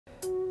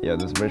Yo,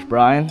 this is Rich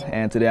Brian,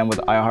 and today I'm with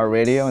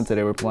iHeartRadio, and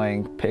today we're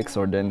playing Pics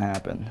or Didn't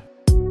Happen.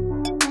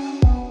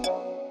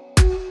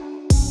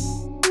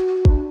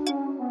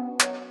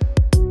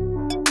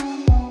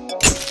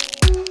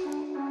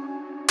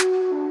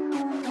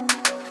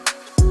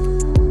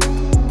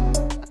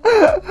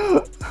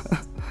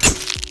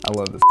 I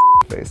love this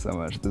face so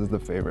much. This is the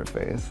favorite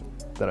face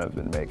that I've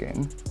been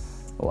making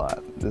a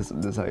lot. This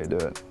is how you do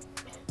it.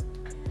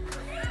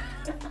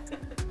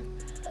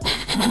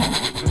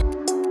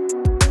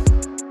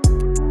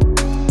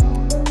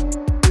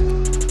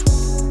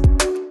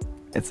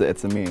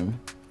 It's a meme,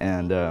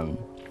 and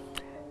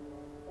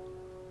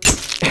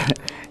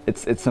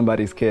it's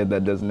somebody's kid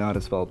that doesn't know how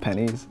to spell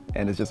pennies,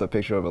 and it's just a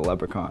picture of a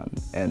leprechaun,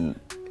 and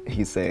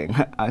he's saying,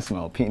 "I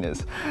smell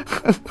penis."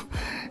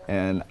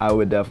 And I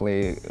would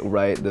definitely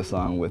write the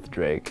song with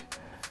Drake,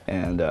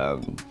 and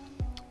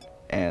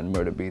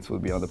Murder Beats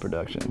would be on the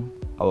production.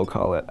 I will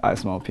call it "I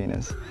Smell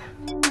Penis."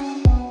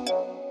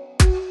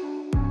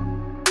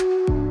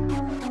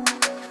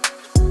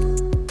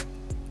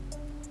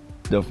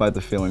 Don't fight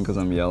the feeling because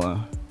I'm yellow.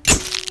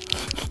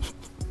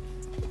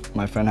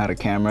 My friend had a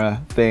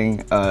camera thing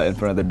in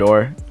front of the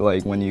door.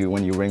 Like when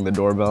you ring the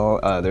doorbell,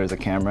 there's a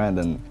camera, and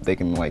then they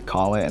can like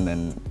call it, and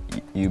then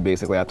you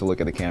basically have to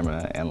look at the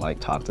camera and like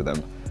talk to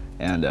them.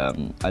 And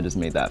I just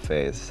made that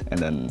face, and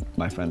then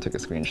my friend took a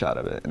screenshot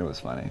of it, and it was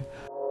funny.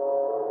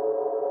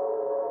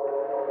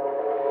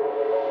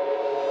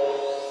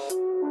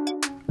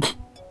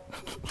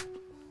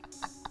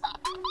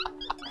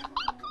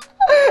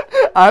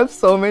 I have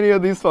so many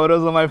of these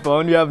photos on my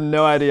phone, you have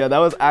no idea. That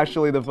was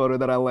actually the photo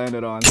that I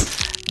landed on.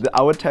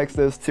 I would text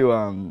this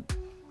to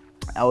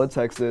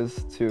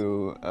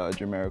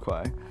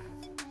Jamiroquai.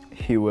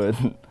 He would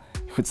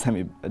send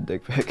me a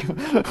dick pic.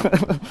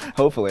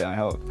 Hopefully, I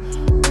hope.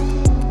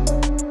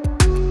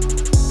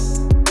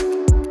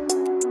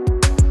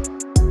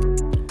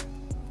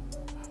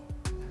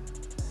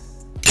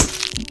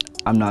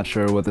 I'm not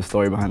sure what the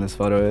story behind this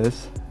photo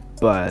is,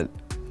 but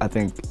I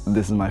think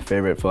this is my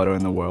favorite photo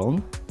in the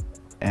world.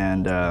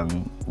 And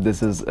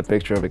this is a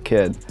picture of a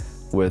kid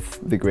with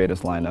the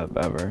greatest lineup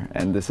ever.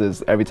 And this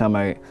is, every time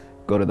I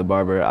go to the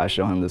barber, I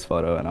show him this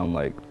photo, and I'm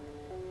like,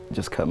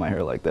 just cut my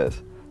hair like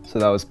this. So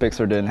that was Pics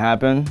or Didn't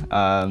Happen.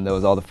 That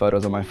was all the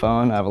photos on my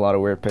phone. I have a lot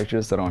of weird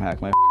pictures, so don't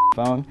hack my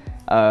phone.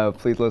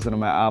 Please listen to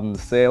my album, The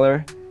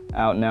Sailor,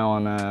 out now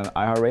on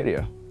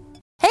iHeartRadio.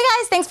 Hey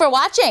guys, thanks for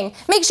watching.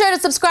 Make sure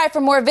to subscribe for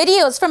more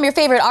videos from your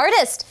favorite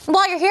artist. And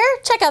while you're here,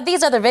 check out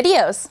these other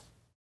videos.